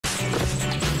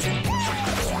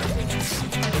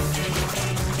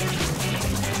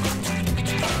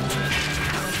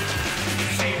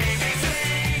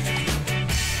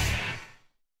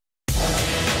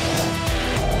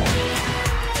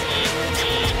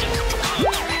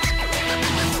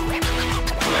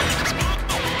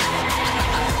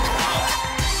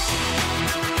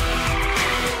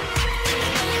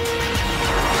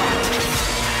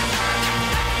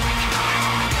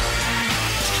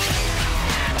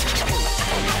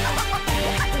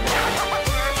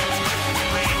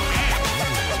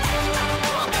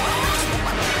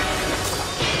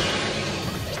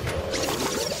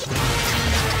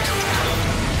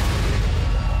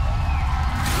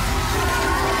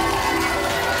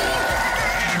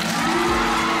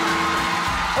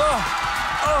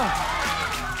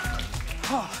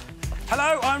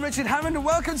Richard Hammond, and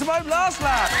welcome to my last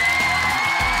lab.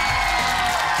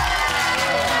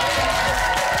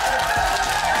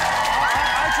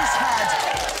 I just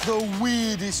had the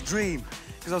weirdest dream,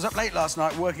 because I was up late last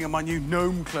night working on my new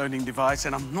gnome cloning device,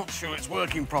 and I'm not sure it's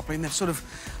working properly, and they've sort of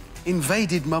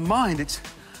invaded my mind. It's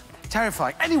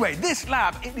terrifying. Anyway, this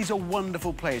lab, it is a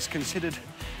wonderful place, considered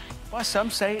by some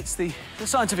say it's the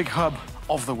scientific hub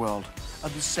of the world.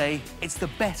 Others say it's the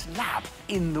best lab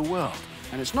in the world.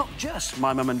 And it's not just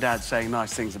my mum and dad saying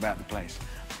nice things about the place,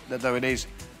 though it is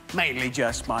mainly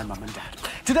just my mum and dad.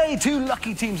 Today, 2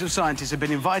 lucky teams of scientists have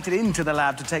been invited into the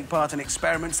lab to take part in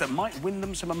experiments that might win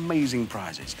them some amazing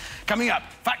prizes. Coming up,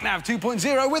 Fact Nav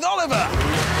 2.0 with Oliver.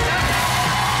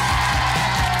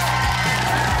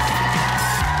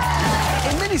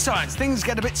 In mini-science, things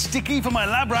get a bit sticky for my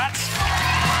lab rats.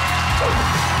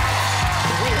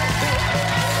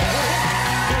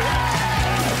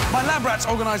 My lab rats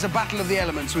organise a battle of the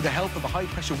elements with the help of a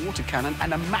high-pressure water cannon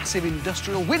and a massive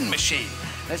industrial wind machine.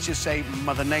 Let's just say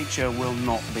Mother Nature will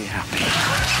not be happy.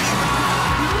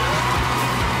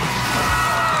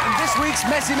 And this week's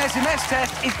Messy Mess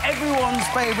test is everyone's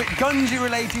favourite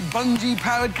Gungy-related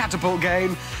bungee-powered catapult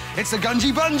game. It's the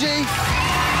Gungy Bungee.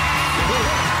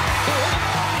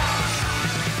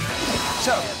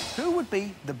 So, who would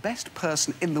be the best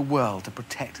person in the world to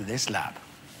protect this lab?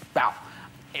 Well,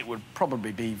 it would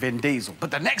probably be Vin Diesel, but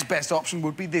the next best option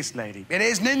would be this lady. It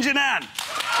is Ninja Nan. Let's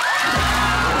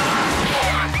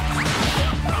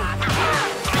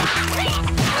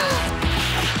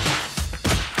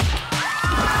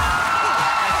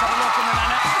have a look in the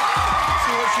Nana.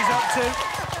 See what she's up to.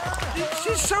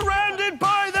 She's surrounded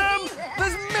by them.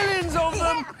 There's millions of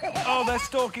them. Oh, they're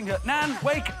stalking her. Nan,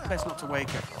 wake. Best not to wake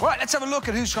her. Right, let's have a look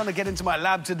at who's trying to get into my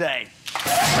lab today.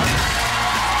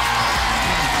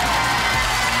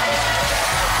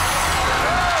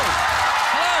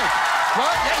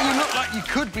 Well, yeah, you look like you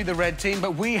could be the red team,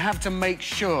 but we have to make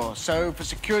sure. So, for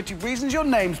security reasons, your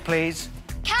names, please.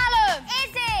 Callum.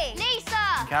 Izzy.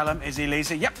 Lisa. Callum, Izzy,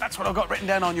 Lisa. Yep, that's what I've got written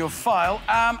down on your file.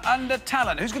 Under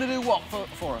talent, who's going to do what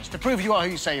for us? To prove you are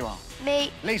who you say you are?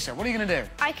 Me. Lisa, what are you going to do?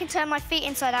 I can turn my feet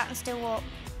inside out and still walk.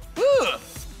 Ugh!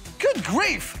 Good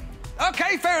grief!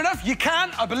 OK, fair enough. You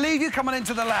can. I believe you. Come on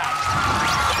into the lab.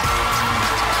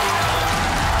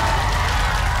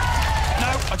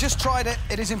 I just tried it.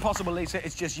 It is impossible, Lisa.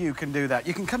 It's just you can do that.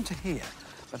 You can come to here,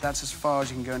 but that's as far as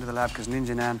you can go into the lab because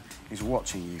Ninja Nan is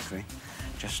watching you 3.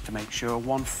 Just to make sure,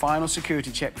 one final security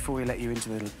check before we let you into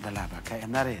the lab, OK?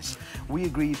 And that is, we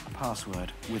agreed a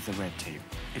password with the red team.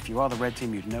 If you are the red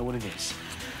team, you'd know what it is.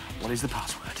 What is the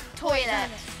password? Toilet.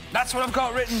 That's what I've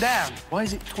got written down. Why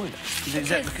is it toilet? Is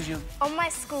that because you're... On my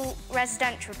school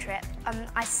residential trip,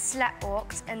 I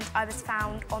sleepwalked and I was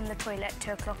found on the toilet at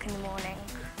 2 o'clock in the morning.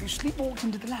 You sleepwalked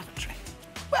into the lavatory?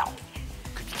 Well,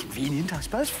 could be convenient, I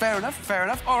suppose. Fair enough, fair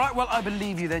enough. All right, well, I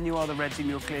believe you then. You are the red team.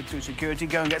 You're cleared through security.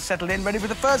 Go and get settled in, ready for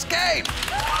the first game.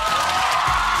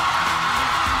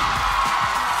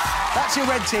 That's your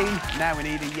red team. Now we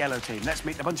need a yellow team. Let's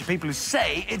meet a bunch of people who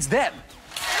say it's them.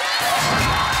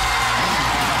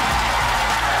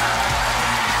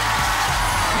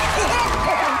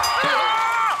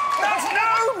 That's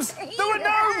gnomes! There were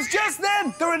gnomes just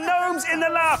then! There are gnomes in the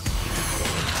lab.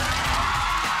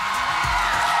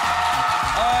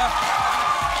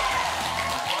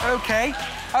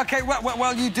 OK,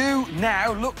 well, you do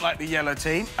now look like the yellow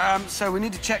team. So we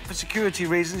need to check for security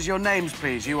reasons. Your names,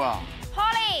 please. You are?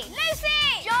 Holly.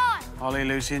 Lucy. John. Holly,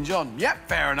 Lucy and John. Yep,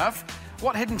 fair enough.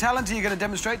 What hidden talent are you going to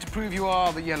demonstrate to prove you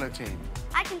are the yellow team?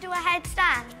 I can do a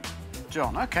headstand.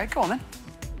 John, OK, go on then.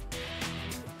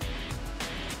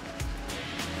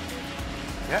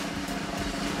 Yep.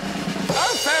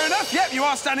 Oh, fair enough. Yep, you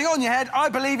are standing on your head. I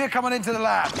believe you. Come on into the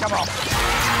lab. Come on.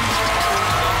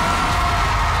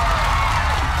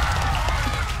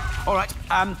 All right,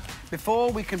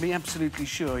 before we can be absolutely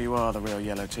sure you are the real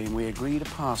yellow team, we agreed a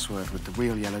password with the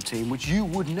real yellow team, which you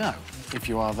would know if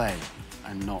you are they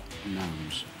and not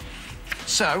gnomes.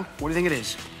 So, what do you think it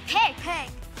is? Pig. Pig.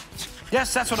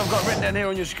 Yes, that's what I've got written down here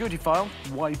on your security file.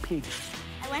 Why pig?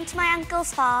 I went to my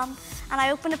uncle's farm and I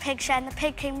opened a pig shed and the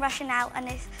pig came rushing out and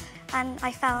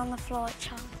I fell on the floor at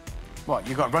Charles. What,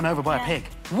 you got run over by a pig?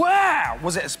 Wow!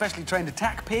 Was it a specially trained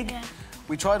attack pig? Yeah.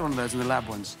 We tried one of those in the lab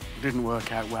once. It didn't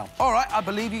work out well. All right, I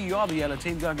believe you. You are the yellow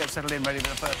team. Go and get settled in, ready for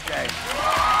the first game.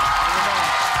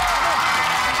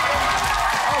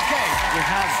 OK, we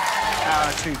have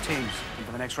our 2 teams. And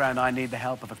for the next round, I need the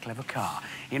help of a clever car.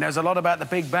 He knows a lot about the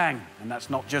Big Bang, and that's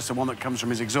not just the one that comes from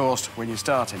his exhaust when you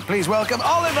start him. Please welcome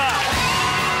Oliver!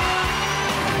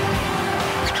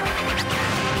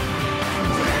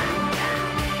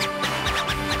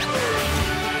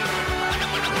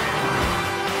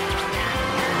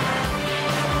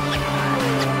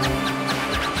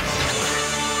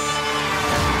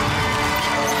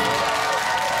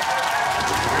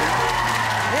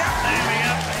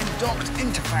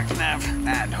 fact nav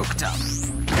and hooked up.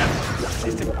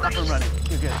 System up and running.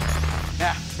 You're good.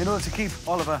 Now, in order to keep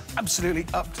Oliver absolutely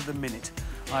up to the minute,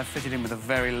 I've fitted him with the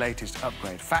very latest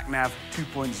upgrade, FactNav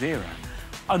 2.0.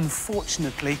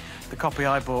 Unfortunately, the copy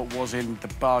I bought was in the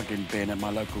bargain bin at my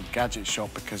local gadget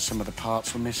shop because some of the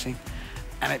parts were missing.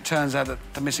 And it turns out that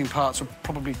the missing parts were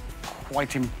probably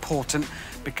quite important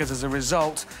because, as a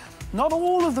result, not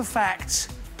all of the facts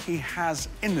he has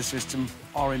in the system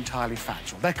are entirely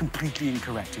factual. They're completely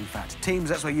incorrect, in fact. Teams,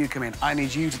 that's where you come in. I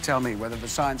need you to tell me whether the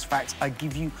science facts I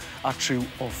give you are true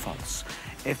or false.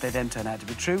 If they then turn out to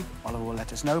be true, Oliver will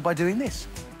let us know by doing this.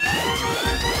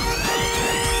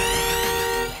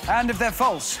 And if they're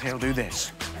false, he'll do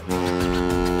this.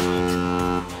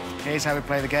 Here's how we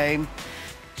play the game.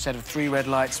 A set of 3 red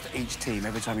lights for each team.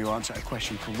 Every time you answer a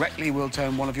question correctly, we'll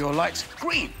turn one of your lights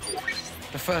green.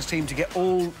 The first team to get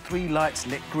all 3 lights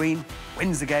lit green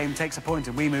wins the game, takes a point,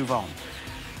 and we move on.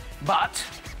 But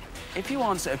if you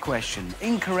answer a question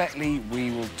incorrectly,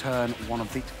 we will turn one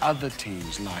of the other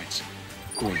team's lights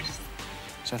green.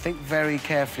 So think very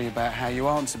carefully about how you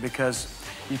answer, because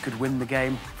you could win the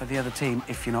game for the other team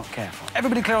if you're not careful.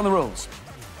 Everybody clear on the rules?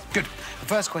 Good. The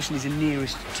first question is a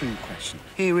nearest to question.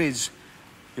 Here is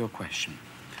your question.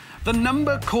 The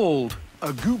number called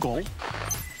a googol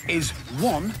is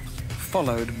 1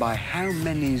 followed by how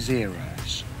many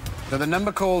zeros? So the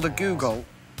number called a googol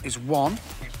is 1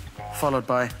 followed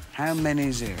by how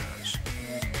many zeros?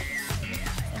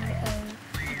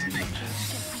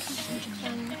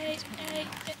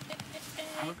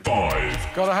 5.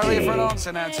 Gotta hurry for an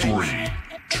answer now, teams. 3,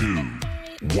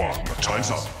 2, 1.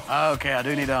 Time's up. OK, I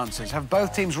do need answers. Have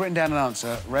both teams written down an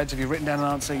answer? Reds, have you written down an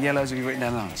answer? Yellows, have you written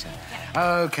down an answer?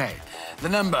 OK. The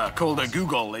number called a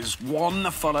googol is 1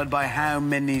 followed by how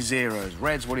many zeros?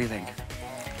 Reds, what do you think?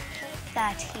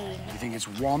 13. You think it's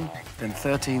 1, then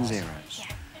 13 zeros?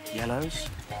 Yeah. Yellows?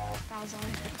 1,000.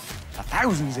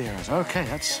 1,000 zeros. OK,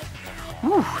 that's...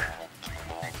 Whew.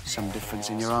 Some difference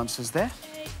in your answers there.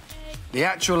 The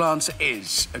actual answer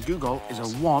is a googol is a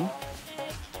 1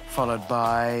 followed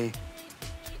by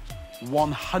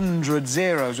 100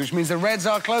 zeros, which means the Reds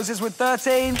are closest with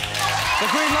 13. The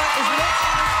green light is lit.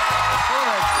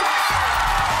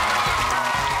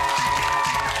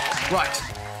 Right,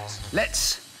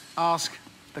 let's ask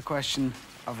the question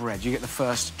of Red. You get the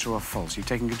first true or false. You've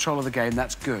taken control of the game,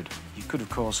 that's good. You could, of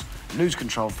course, lose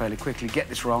control fairly quickly, get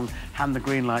this wrong, hand the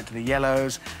green light to the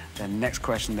yellows, then next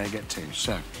question they get 2.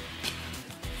 So,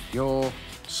 your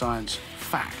science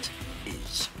fact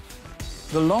is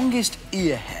the longest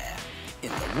ear hair in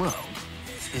the world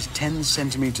is 10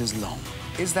 centimetres long.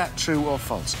 Is that true or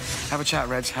false? Have a chat,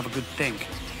 Reds. Have a good think.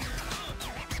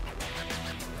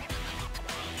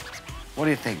 What do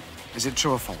you think? Is it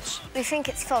true or false? We think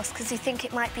it's false because we think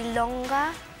it might be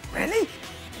longer. Really?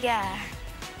 Yeah.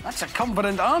 That's a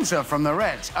confident answer from the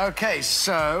Reds. OK,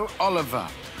 so, Oliver,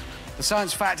 the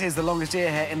science fact is the longest ear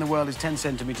hair in the world is 10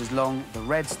 centimetres long. The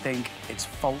Reds think it's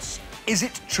false. Is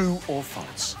it true or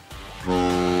false?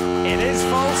 It is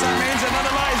false. That means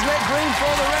another light is lit green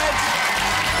for the Reds.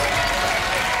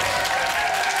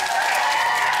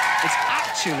 It's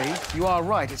actually, you are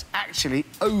right, it's actually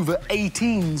over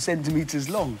 18 centimetres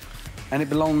long. And it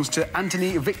belongs to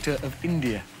Anthony Victor of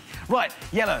India. Right,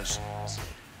 yellows.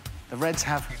 The Reds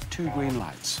have 2 green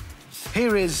lights.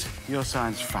 Here is your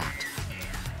science fact.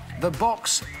 The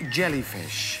box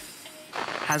jellyfish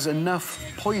has enough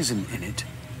poison in it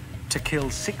to kill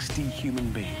 60 human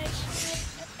beings.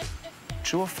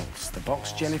 True or false? The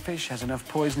box jellyfish has enough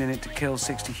poison in it to kill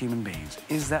 60 human beings.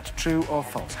 Is that true or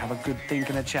false? Have a good think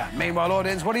in the chat. Meanwhile,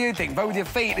 audience, what do you think? Vote with your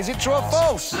feet. Is it true or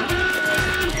false?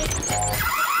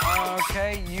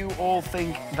 OK, you all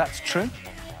think that's true?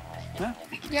 No?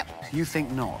 Yep. You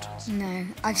think not? No,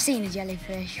 I've seen a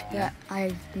jellyfish, but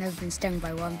I've never been stung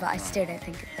by one, but I still don't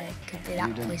think they could be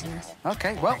that poisonous.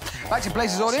 OK, well, back to your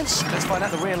places, audience. Let's find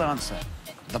out the real answer.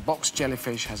 The box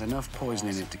jellyfish has enough poison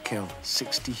in it to kill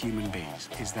 60 human beings.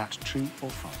 Is that true or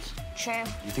false? True.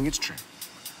 You think it's true?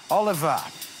 Oliver,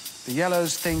 the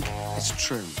yellows think it's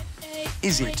true.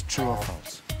 Is it true or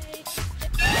false?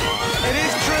 It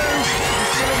is true! You're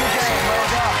still in the game, well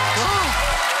done.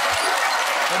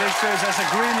 It is true, so that's a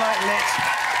green light lit.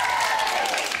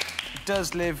 It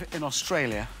does live in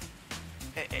Australia,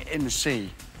 in the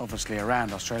sea, obviously,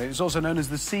 around Australia. It's also known as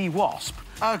the sea wasp.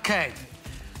 OK.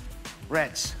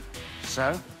 Reds.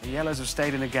 So, the yellows have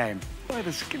stayed in the game. By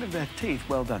the skin of their teeth.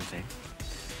 Well done, team.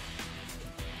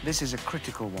 This is a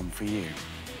critical one for you.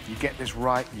 You get this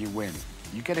right, you win.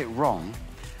 You get it wrong,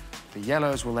 the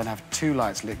yellows will then have 2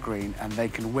 lights lit green and they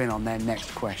can win on their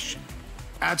next question.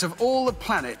 Out of all the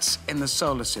planets in the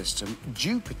solar system,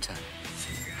 Jupiter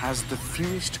has the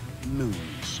fewest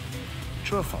moons?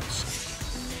 True or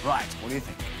false? Right, what do you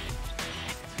think?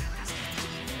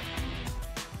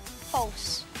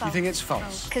 False. You think it's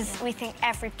false? Because we think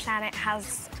every planet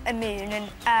has a moon and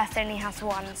Earth only has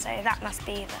one, so that must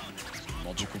be the...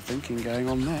 Logical thinking going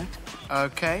on there.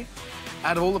 OK.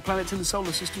 Out of all the planets in the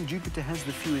solar system, Jupiter has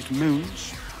the fewest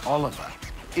moons. Oliver,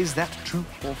 is that true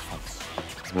or false?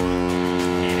 It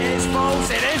is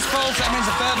false. It is false. That means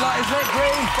the third light is lit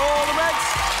green for the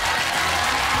Reds.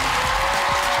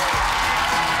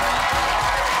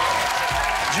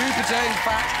 Jupiter, in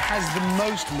fact, has the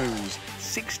most moons,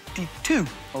 62,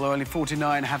 although only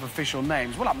 49 have official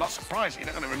names. Well, I'm not surprised. You're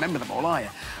not going to remember them all, are you?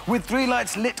 With 3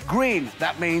 lights lit green,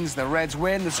 that means the Reds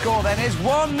win. The score then is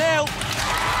 1-0.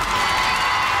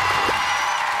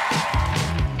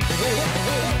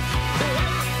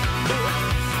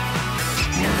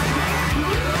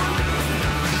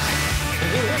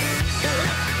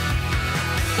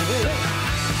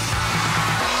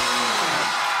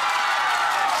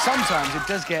 Sometimes it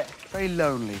does get very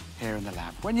lonely here in the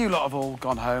lab. When you lot have all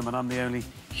gone home and I'm the only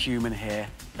human here,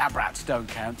 lab rats don't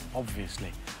count,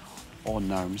 obviously, or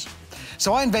gnomes.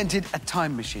 So I invented a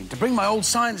time machine to bring my old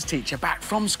science teacher back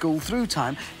from school through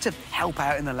time to help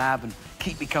out in the lab and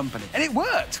keep me company. And it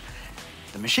worked.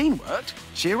 The machine worked,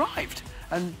 she arrived.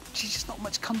 And she's just not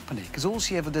much company, because all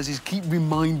she ever does is keep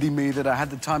reminding me that I had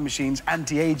the time machine's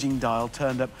anti-aging dial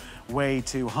turned up way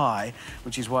too high,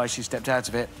 which is why she stepped out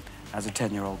of it as a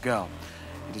 10-year-old girl.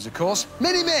 It is, of course,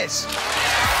 Mini Miss!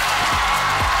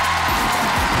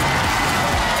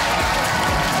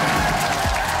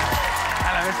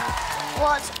 Hello.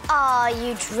 What are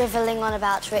you drivelling on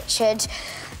about, Richard?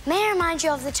 May I remind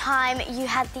you of the time you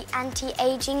had the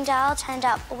anti-aging dial turned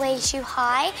up way too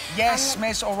high? Yes,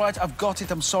 miss, all right, I've got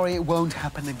it. I'm sorry, it won't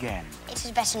happen again. It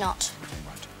had better not.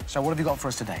 Right. So what have you got for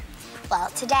us today? Well,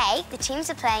 today, the teams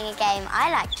are playing a game I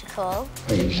like to call...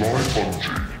 Bullseye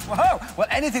Bungee. Whoa! Well,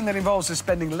 anything that involves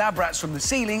suspending lab rats from the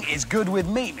ceiling is good with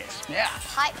me, miss. Yeah.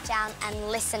 Pipe down and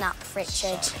listen up,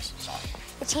 Richard.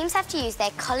 The teams have to use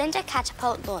their colander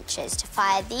catapult launchers to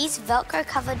fire these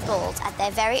Velcro-covered balls at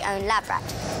their very own lab rat.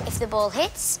 If the ball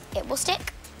hits, it will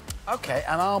stick. OK,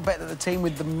 and I'll bet that the team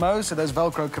with the most of those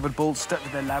Velcro-covered balls stuck to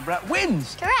their lab rat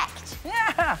wins. Correct.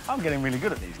 Yeah, I'm getting really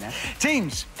good at these now.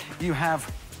 Teams, you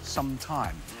have some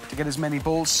time to get as many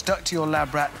balls stuck to your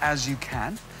lab rat as you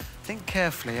can. Think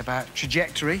carefully about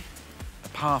trajectory, the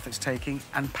path it's taking,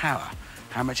 and power.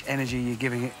 How much energy you're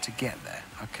giving it to get there,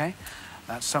 OK?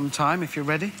 That's some time, if you're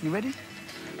ready. You ready?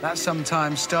 That some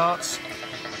time starts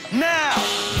now!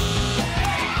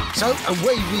 So,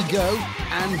 away we go,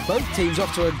 and both teams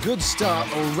off to a good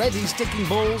start, already sticking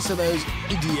balls to those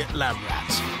idiot lab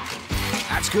rats.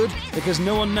 That's good, because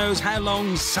no one knows how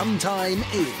long some time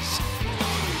is.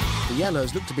 The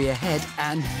Yellows look to be ahead,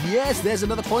 and yes, there's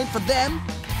another point for them.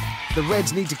 The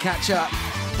Reds need to catch up,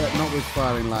 but not with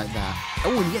firing like that.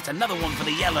 Oh, and yet another one for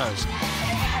the Yellows.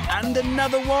 And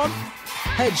another one.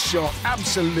 Headshot,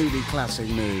 absolutely classic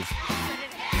move.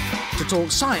 To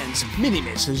talk science, Mini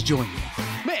Miss has joined me.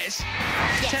 Miss?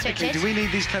 Yes, Technically, Richard. do we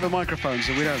need these clever microphones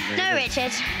or we don't really? No,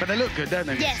 Richard. But they look good, don't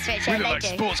they? Yes, Richard, We look they like do.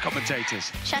 sports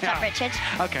commentators. Shut up, Richard.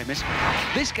 OK, miss.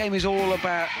 This game is all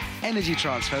about energy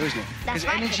transfer, isn't it? That's Because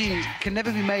right, energy Richard. can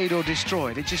never be made or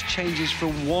destroyed. It just changes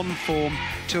from one form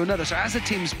to another. So as the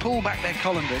teams pull back their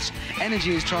colanders,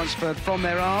 energy is transferred from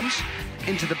their arms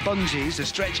into the bungees, the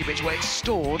stretchy bits, where it's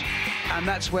stored, and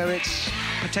that's where it's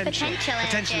potential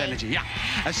energy. Yeah.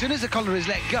 As soon as the colander is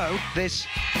let go, this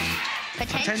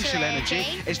potential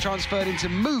energy is transferred into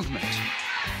movement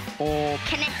or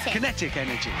kinetic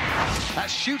energy. That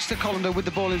shoots the colander with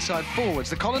the ball inside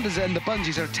forwards. The colanders and the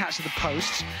bungees are attached to the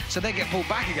posts, so they get pulled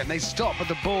back again. They stop, but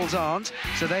the balls aren't,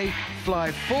 so they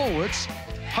fly forwards,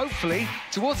 hopefully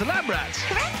towards the lab rats.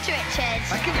 Correct, Richard.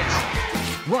 Thank you, miss.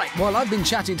 Right, while I've been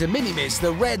chatting to Mini Miss,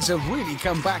 the Reds have really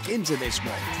come back into this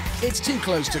one. It's too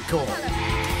close to call. 5,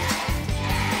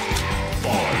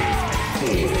 4,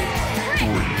 3, 2, 1.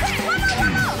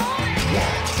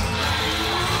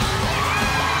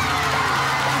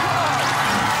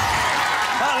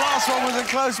 That last one was a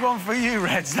close one for you,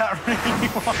 Reds. That really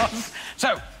was.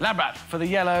 So, lab rat, for the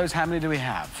Yellows, how many do we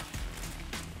have?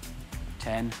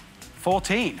 10,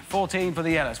 14. 14 for the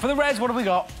Yellows. For the Reds, what have we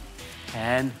got?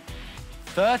 10,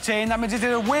 13. That means it's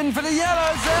a win for the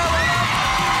Yellows.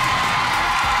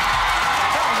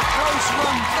 That was a close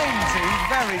run thing, team.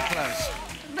 Very close.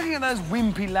 Looking at those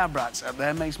wimpy lab rats up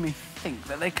there makes me think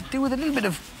that they could do with a little bit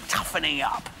of toughening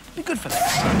up. Be good for them.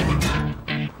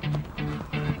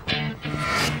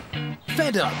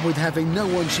 Fed up with having no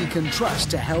one she can trust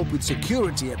to help with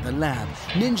security at the lab,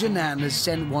 Ninja Nan has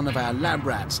sent one of our lab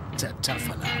rats to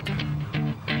toughen up.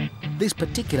 This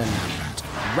particular lab rat,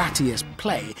 Rattiest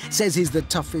Play, says he's the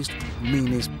toughest,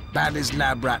 meanest, baddest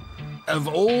lab rat of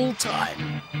all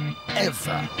time.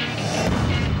 Ever.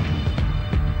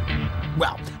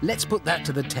 Well, let's put that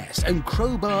to the test and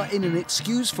crowbar in an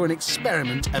excuse for an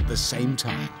experiment at the same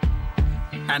time.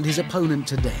 And his opponent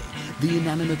today, the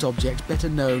inanimate object better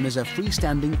known as a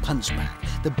freestanding punch bag,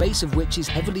 the base of which is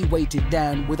heavily weighted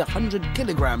down with 100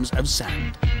 kilograms of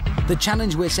sand. The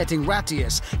challenge we're setting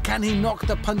Rattius, can he knock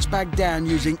the punch bag down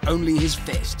using only his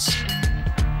fists?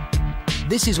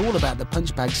 This is all about the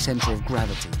punch bag's centre of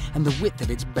gravity and the width of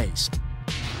its base.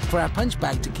 For our punch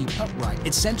bag to keep upright,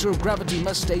 its centre of gravity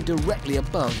must stay directly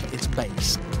above its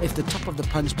base. If the top of the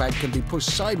punch bag can be pushed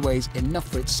sideways enough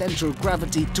for its centre of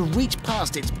gravity to reach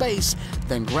past its base,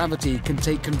 then gravity can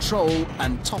take control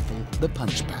and topple the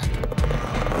punch bag.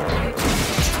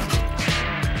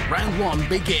 Round one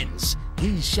begins.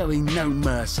 He's showing no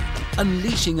mercy,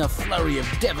 unleashing a flurry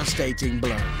of devastating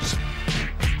blows.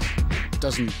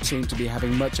 Doesn't seem to be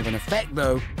having much of an effect,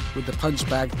 though, with the punch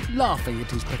bag laughing at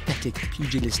his pathetic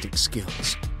pugilistic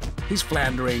skills. He's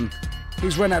floundering.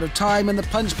 He's run out of time and the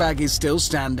punch bag is still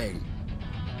standing.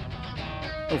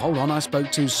 Oh, hold on, I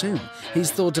spoke too soon. He's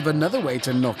thought of another way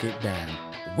to knock it down.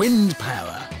 Wind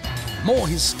power. More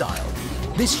his style.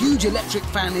 This huge electric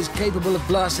fan is capable of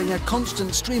blasting a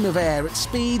constant stream of air at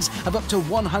speeds of up to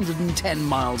 110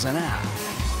 miles an hour.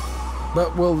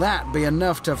 But will that be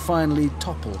enough to finally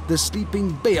topple the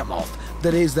sleeping behemoth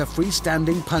that is the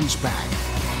freestanding punch bag?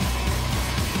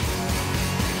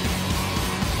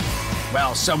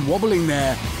 Well, some wobbling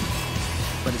there,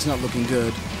 but it's not looking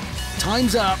good.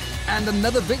 Time's up, and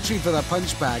another victory for the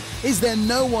punch bag. Is there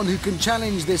no one who can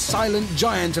challenge this silent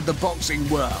giant of the boxing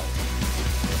world?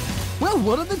 Well,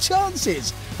 what are the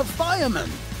chances? A fireman.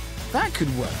 That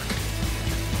could work.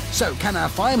 So, can our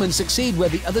fireman succeed where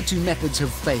the other two methods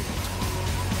have failed?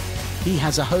 He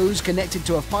has a hose connected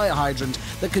to a fire hydrant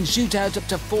that can shoot out up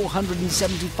to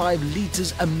 475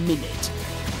 litres a minute.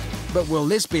 But will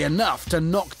this be enough to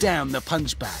knock down the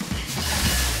punch bag?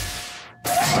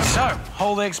 So,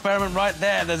 hold the experiment right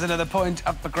there. There's another point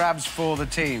up for grabs for the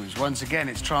teams. Once again,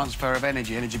 it's transfer of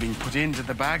energy being put into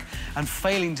the bag and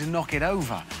failing to knock it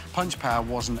over. Punch power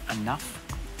wasn't enough.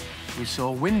 We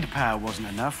saw wind power wasn't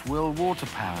enough. Will water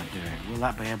power do it? Will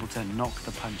that be able to knock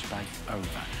the punch bag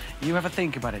over? You have a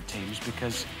think about it, teams,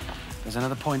 because there's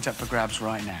another point up for grabs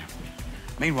right now.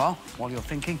 Meanwhile, while you're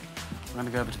thinking, we're going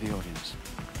to go over to the audience.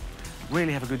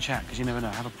 Really have a good chat, because you never know.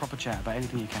 Have a proper chat about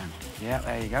anything you can. Yeah,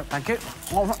 there you go. Thank you.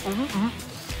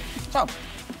 So,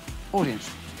 audience,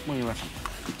 what do you reckon?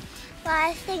 Well,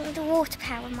 I think the water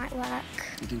power might work.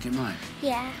 You think it might?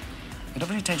 Yeah. It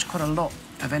obviously takes quite a lot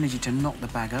of energy to knock the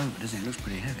bag over, doesn't it? It looks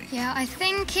pretty heavy. Yeah, I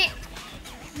think it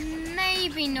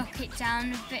maybe knock it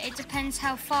down, but it depends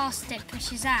how fast it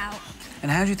pushes out.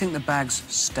 And how do you think the bag's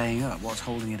staying up? What's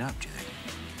holding it up, do you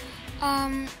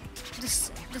think?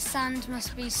 The sand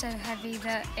must be so heavy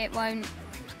that it won't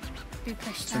be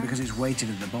pushed down. So because it's weighted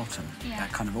at the bottom, yeah.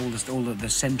 That kind of all the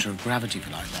centre of gravity, if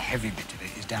you like, the heavy bit of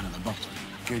it is down at the bottom.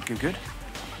 Good, good, good.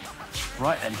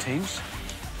 Right then, teams.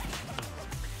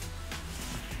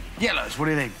 Yellows, what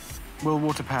do you think? Will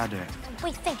water power do it?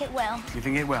 We think it will. You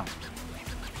think it will?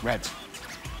 Reds?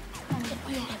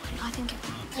 Yeah, I think it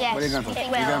will. Yes, What are you going for? it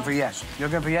You're will. going for yes. You're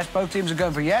going for yes. Both teams are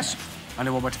going for yes. I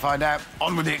know what we're to find out.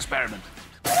 On with the experiment.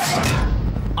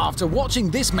 After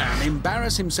watching this man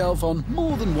embarrass himself on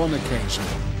more than one occasion,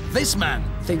 this man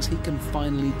thinks he can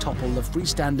finally topple the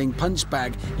freestanding punch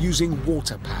bag using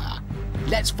water power.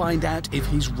 Let's find out if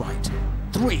he's right.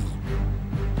 3,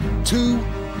 2,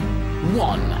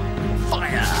 1,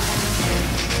 fire!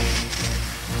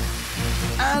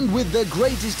 And with the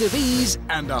greatest of ease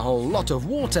and a whole lot of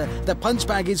water, the punch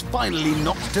bag is finally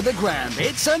knocked to the ground.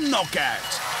 It's a knockout.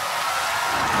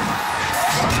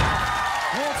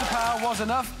 Water power was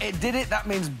enough. It did it. That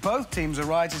means both teams are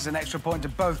right. It's an extra point to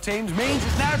both teams. Means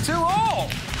it's now 2-all.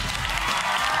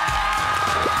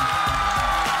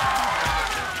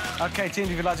 OK, teams,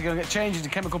 if you'd like to go and get changed into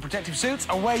chemical protective suits,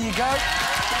 away you go.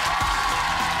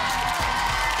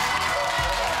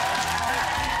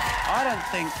 I don't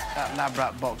think that lab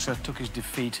rat boxer took his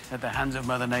defeat at the hands of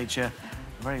Mother Nature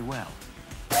very well.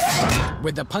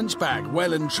 With the punch bag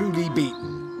well and truly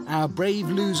beaten, our brave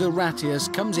loser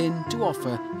Rattius comes in to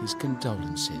offer his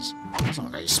condolences. That's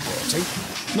not very sporting.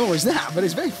 Nor is that, but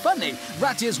it's very funny.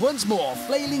 Rattius once more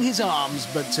flailing his arms,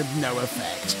 but to no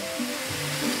effect.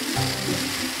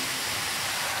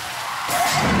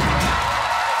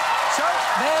 So,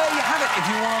 there you have it. If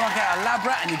you want to knock out a lab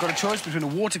rat and you've got a choice between a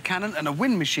water cannon and a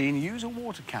wind machine, use a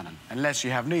water cannon. Unless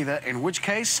you have neither, in which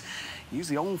case, use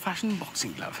the old-fashioned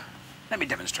boxing glove. Let me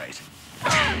demonstrate.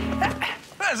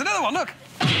 There's another one, look.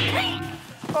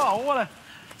 Oh, what a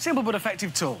simple but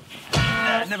effective tool.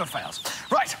 Never fails.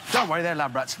 Right, don't worry, they're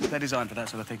lab rats. They're designed for that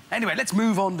sort of thing. Anyway, let's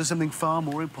move on to something far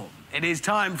more important. It is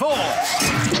time for...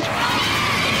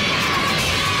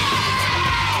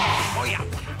 Oh, yeah.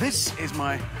 This is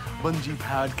my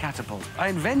bungee-powered catapult. I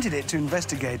invented it to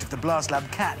investigate if the Blast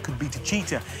Lab cat could beat a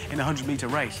cheetah in a 100-metre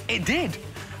race. It did.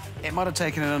 It might have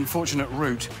taken an unfortunate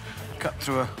route, cut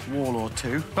through a wall or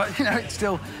two, but, you know, it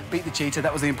still beat the cheetah.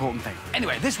 That was the important thing.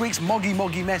 Anyway, this week's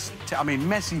messy mess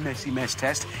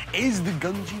test is the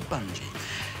Gungy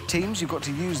Bungee. Teams, you've got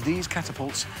to use these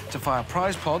catapults to fire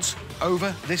prize pods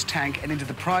over this tank and into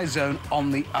the prize zone on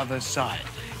the other side.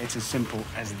 It's as simple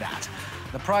as that.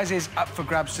 The prizes up for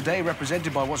grabs today,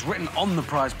 represented by what's written on the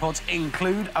prize pods,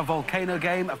 include a volcano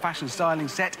game, a fashion styling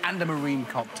set, and a marine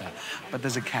copter. But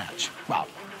there's a catch. Well,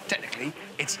 technically,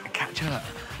 it's a catcher,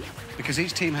 because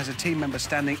each team has a team member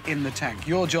standing in the tank.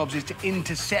 Your job is to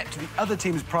intercept the other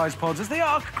team's prize pods as they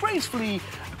arc gracefully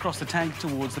across the tank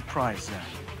towards the prize zone.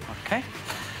 OK?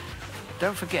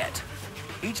 Don't forget,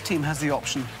 each team has the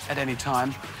option at any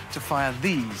time to fire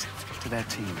these to their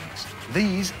teammates.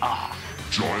 These are...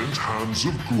 Giant hands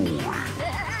of glory.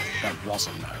 That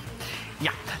wasn't, no.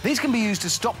 Yeah, these can be used to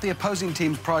stop the opposing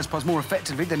team's prize pods more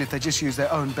effectively than if they just use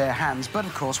their own bare hands. But,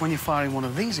 of course, when you're firing one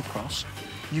of these across,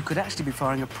 you could actually be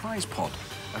firing a prize pod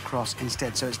across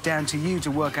instead. So it's down to you to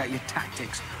work out your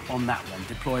tactics on that one.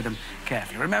 Deploy them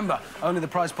carefully. Remember, only the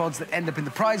prize pods that end up in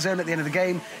the prize zone at the end of the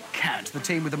game count. The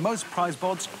team with the most prize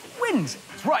pods wins.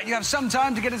 That's right, you have some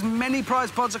time to get as many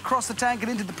prize pods across the tank and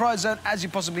into the prize zone as you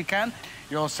possibly can.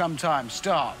 Your some time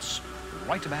starts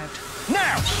right about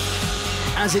now.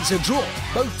 As it's a draw,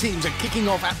 both teams are kicking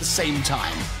off at the same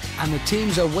time, and the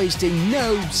teams are wasting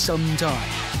no some time.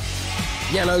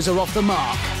 Yellows are off the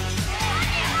mark.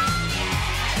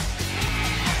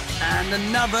 And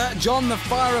another. John the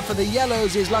firer for the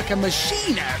Yellows is like a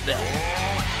machine out there.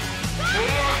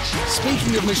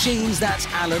 Speaking of machines, that's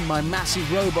Alan, my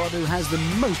massive robot who has the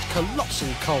most colossal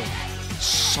cold.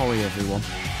 Sorry, everyone.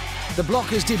 The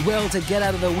blockers did well to get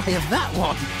out of the way of that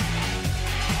one.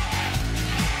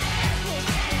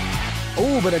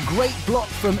 Oh, but a great block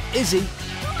from Izzy.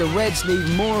 The Reds need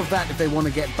more of that if they want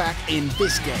to get back in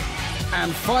this game.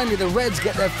 And finally, the Reds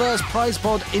get their first prize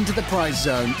pod into the prize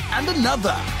zone. And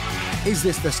another. Is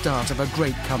this the start of a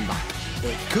great comeback?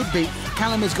 It could be.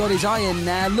 Callum has got his eye in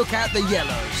now. Look out the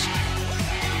Yellows.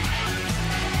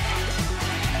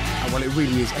 Oh, well, it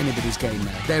really is anybody's game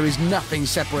now. There is nothing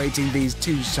separating these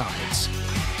two sides.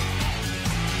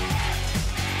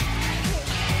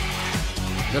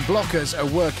 The blockers are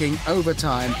working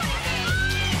overtime.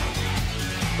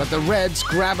 But the Reds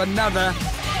grab another.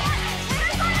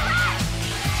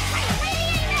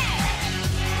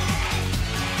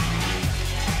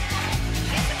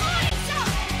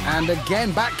 And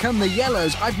again, back come the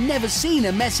Yellows. I've never seen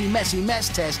a messy mess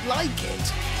test like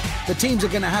it. The teams are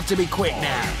going to have to be quick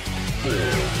now. 4, 3, 2,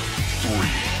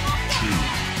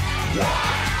 1.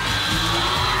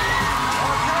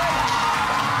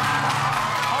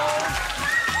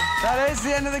 That is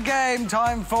the end of the game.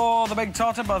 Time for the big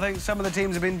tot-up. I think some of the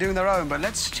teams have been doing their own, but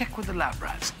let's check with the lab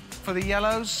rats. For the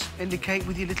Yellows, indicate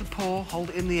with your little paw, hold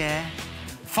it in the air.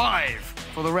 5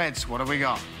 for the Reds. What have we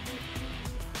got?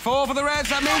 4 for the Reds.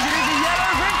 That means it is a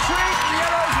Yellow victory. The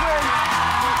Yellows win.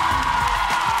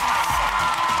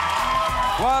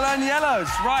 Well done, Yellows.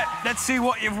 Right, let's see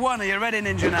what you've won. Are you ready,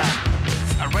 Ninja now?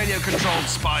 A radio-controlled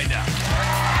spider.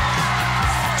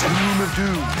 Tomb of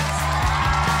Doom.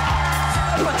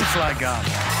 A butterfly gun.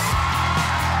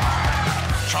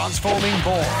 Transforming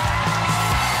ball.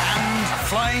 And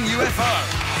flying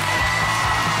UFO.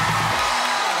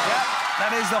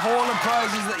 That is the haul of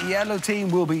prizes that the Yellow team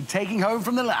will be taking home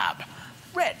from the lab.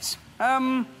 Reds,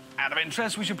 out of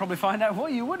interest, we should probably find out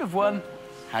what you would have won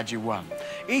had you won.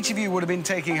 Each of you would have been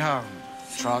taking home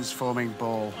transforming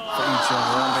ball for each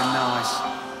other. That would be nice.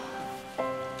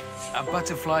 A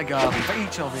butterfly garden for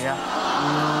each of you.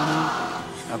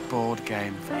 A board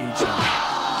game for each of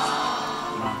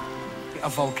you. A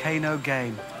volcano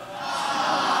game.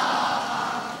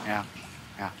 Yeah.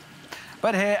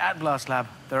 But here at Blast Lab,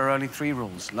 there are only 3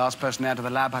 rules. Last person out of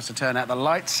the lab has to turn out the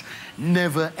lights,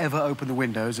 never, ever open the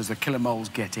windows as the killer moles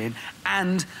get in,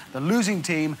 and the losing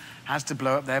team has to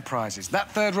blow up their prizes.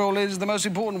 That 3rd rule is the most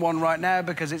important one right now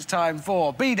because it's time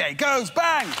for B-Day Goes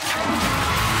Bang!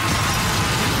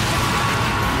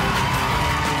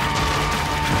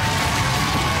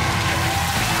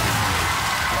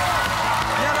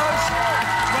 Yellows,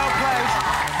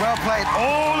 played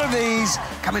all of these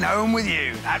coming home with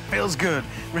you. That feels good.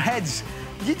 Reds,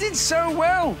 you did so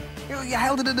well. You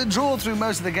held it at a draw through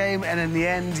most of the game, and in the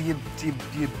end, you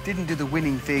didn't do the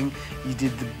winning thing, you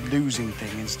did the losing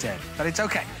thing instead. But it's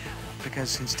OK,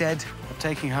 because instead of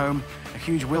taking home a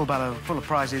huge wheelbarrow full of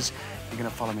prizes, you're going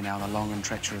to follow me now on a long and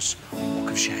treacherous walk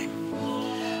of shame.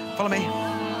 Follow me.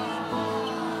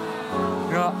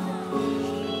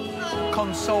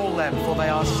 Console them, for they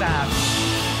are sad.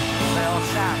 They are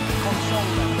sad.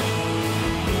 Console them.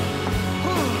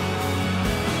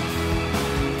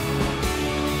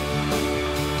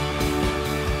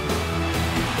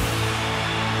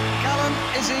 Callum,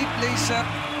 Izzy, Lisa,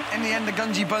 in the end, the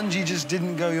gungy bungee just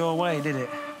didn't go your way, did it?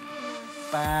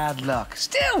 Bad luck.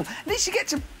 Still, at least you get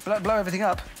to blow everything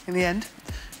up in the end.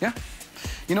 Yeah?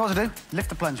 You know what to do? Lift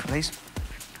the plunge, please.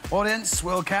 Audience,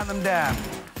 we'll count them down.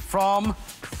 From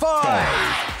 5,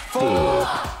 4,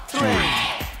 3,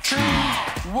 2,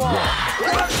 1.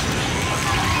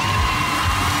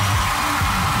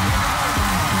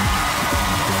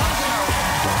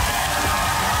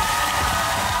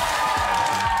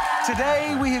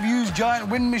 Today, we have used giant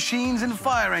wind machines and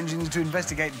fire engines to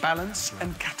investigate balance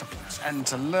and catapults, and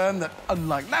to learn that,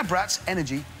 unlike lab rats,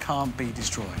 energy can't be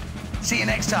destroyed. See you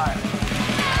next time.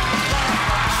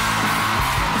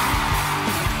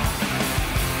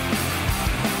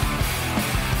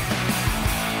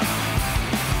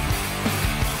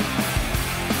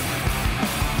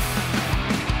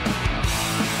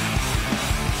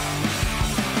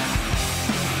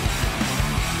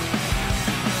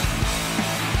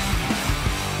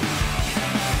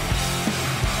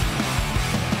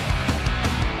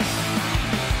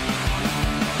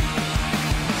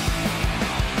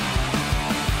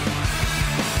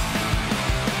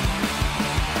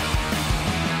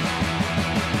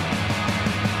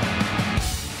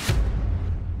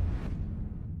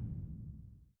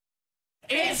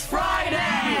 It's Friday!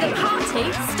 The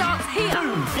party starts here.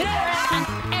 Yeah! And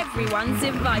everyone's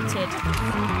invited.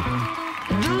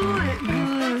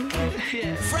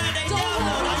 Friday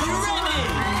download, are you ready?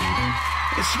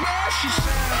 Smash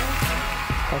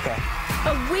yourself. OK.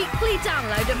 A weekly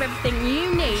download of everything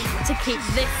you need to keep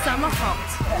this summer hot.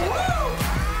 Woo!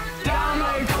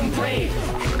 Download complete.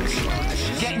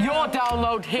 Get your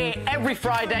download here every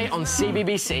Friday on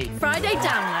CBBC. Friday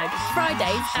download,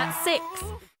 Fridays at 6.